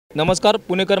नमस्कार,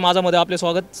 पुणेकर माझामध्ये आपले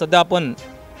स्वागत। सध्या आपण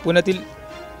पुण्यातील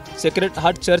सेक्रेड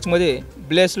हार्ट चर्चमध्ये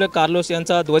ब्लेस्ड कार्लोस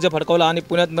यांचा ध्वज फडकवला आणि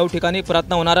पुण्यात 9 ठिकाणी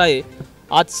प्रार्थना होणार आहे।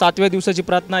 आज 7व्या दिवसाची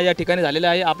प्रार्थना या ठिकाणी झालेली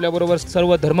आहे। आपल्याबरोबर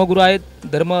सर्व धर्मगुरू आहेत,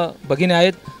 धर्म भगिनी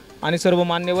आहेत आणि सर्व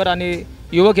मान्यवर आणि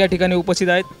युवक या ठिकाणी उपस्थित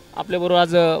आहेत। आपल्याबरोबर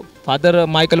आज फादर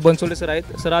मायकल बनसोडे सर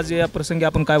आहेत। सर, आज या प्रसंगी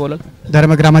आपण काय बोलाल?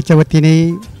 धर्मग्रामाच्या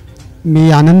वतीने मी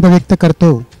आनंद व्यक्त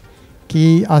करतो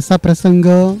की असा प्रसंग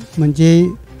म्हणजे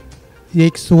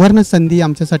एक सुवर्ण संधी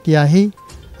आमच्यासाठी आहे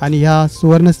आणि ह्या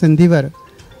सुवर्ण संधीवर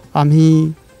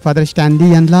आम्ही फादर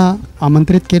स्टॅनली यांना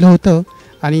आमंत्रित केलं होतं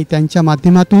आणि त्यांच्या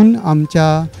माध्यमातून आमच्या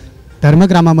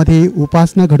धर्मग्रामामध्ये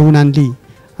उपासना घडवून आणली।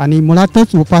 आणि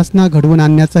मुळातच उपासना घडवून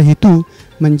आणण्याचा हेतू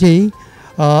म्हणजे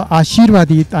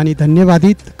आशीर्वादित आणि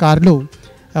धन्यवादित कार्लो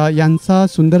यांचा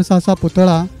सुंदरसा असा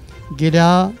पुतळा गेल्या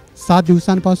 7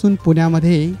 दिवसांपासून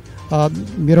पुण्यामध्ये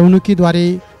मिरवणुकीद्वारे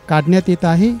काढण्यात येत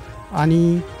आहे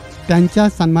आणि त्यांच्या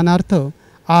सन्मानार्थ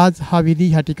आज हा विधी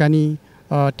ह्या ठिकाणी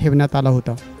ठेवण्यात आला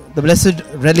होता। The blessed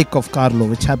relic of Carlo,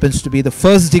 which happens to be the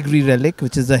first degree relic,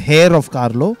 which is the hair of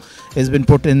Carlo, has been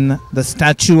put in the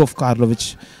statue of Carlo,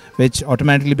 which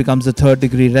automatically becomes the 3rd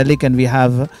degree relic, and we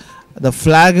have the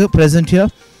flag present here.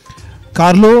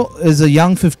 Carlo is a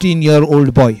young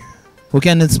 15-year-old boy who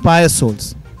can inspire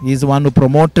souls. He is the one who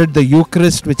promoted the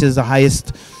Eucharist, which is the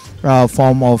highest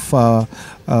form of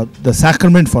the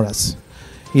sacrament for us.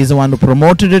 He is the one who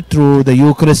promoted it through the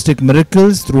Eucharistic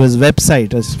miracles, through his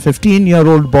website. As a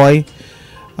 15-year-old boy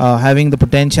having the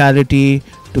potentiality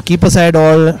to keep aside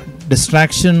all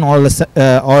distraction,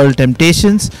 all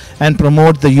temptations, and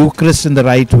promote the Eucharist in the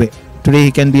right way. Today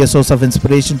he can be a source of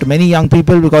inspiration to many young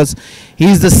people because he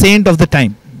is the saint of the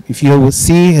time. If you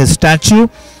see his statue,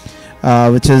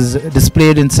 which is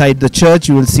displayed inside the church,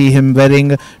 you will see him wearing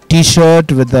a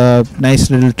t-shirt with a nice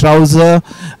little trouser,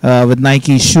 with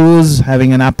Nike shoes,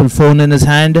 having an Apple phone in his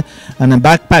hand and a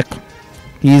backpack.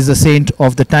 He is the saint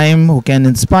of the time who can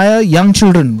inspire young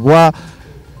children who are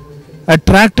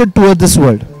attracted toward this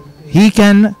world. He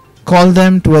can call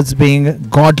them towards being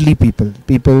godly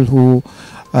people who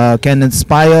can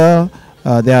inspire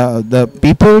the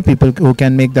people who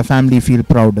can make the family feel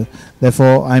proud.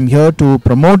 Therefore, I am here to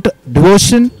promote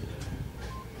devotion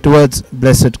towards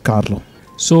Blessed Carlo.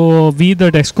 So we, the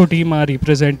DESCO team, are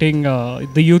representing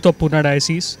the youth of Pune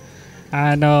diocese,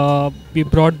 and we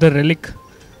brought the relic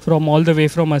from all the way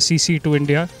from Assisi to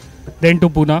India, then to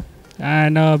Pune,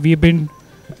 and we've been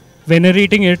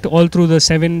venerating it all through the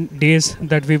 7 days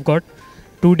that we've got.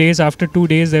 2 days, after 2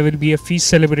 days there will be a feast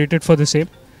celebrated for the same.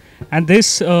 And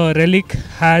this relic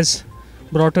has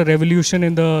brought a revolution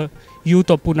in the youth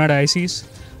of Pune diocese.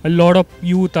 A lot of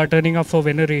youth are turning up for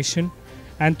veneration,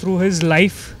 and through his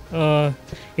life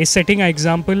is setting an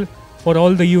example for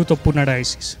all the youth of Pune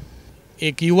diocese.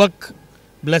 एक युवक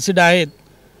blessed आहेत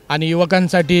आणि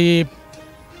युवकांसाठी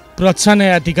प्रोत्साहन आहे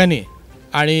या ठिकाणी,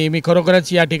 आणि मी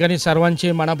खरोखरच या ठिकाणी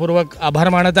सर्वांचे मनापूर्वक आभार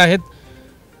मानत आहेत।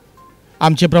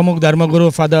 आमचे प्रमुख धर्मगुरू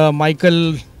फादर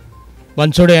मायकल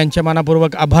बनसोडे यांचे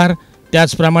मनापूर्वक आभार।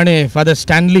 त्याचप्रमाणे फादर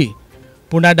स्टॅनली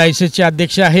पुणे डायसिसचे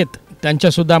अध्यक्ष आहेत,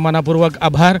 त्यांच्यासुद्धा मनापूर्वक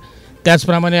आभार।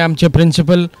 त्याचप्रमाणे आमचे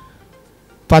प्रिन्सिपल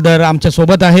फादर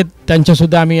आमच्यासोबत आहेत,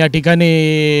 त्यांच्यासुद्धा आम्ही या ठिकाणी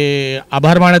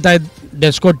आभार मानत आहेत।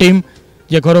 डेस्को टीम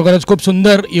जे खरोखरच खूप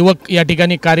सुंदर युवक या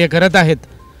ठिकाणी कार्य करत आहेत,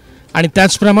 आणि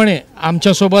त्याचप्रमाणे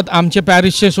आमच्यासोबत आमचे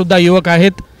पॅरिसचे सुद्धा युवक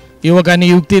आहेत, युवक आणि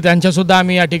युवती, त्यांच्यासुद्धा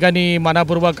आम्ही या ठिकाणी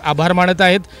मनापूर्वक आभार मानत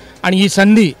आहेत। आणि ही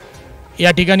संधी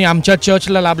या ठिकाणी आमच्या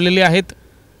चर्चला लाभलेली आहेत,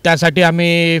 त्यासाठी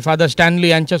आम्ही फादर स्टॅनली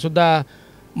यांच्यासुद्धा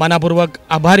मनापूर्वक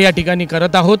आभार या ठिकाणी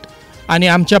करत आहोत। आणि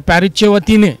आमच्या पॅरिसच्या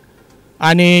वतीने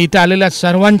आणि इथे आलेल्या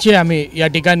सर्वांचे आम्ही या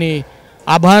ठिकाणी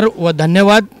आभार व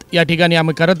धन्यवाद या ठिकाणी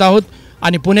आम्ही करत आहोत।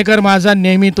 आणि पुणेकर माझा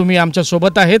नेहमी तुम्ही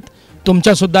आमच्यासोबत आहेत,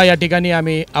 तुमच्यासुद्धा या ठिकाणी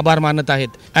आम्ही आभार मानत आहेत।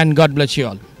 And God bless you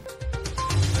all.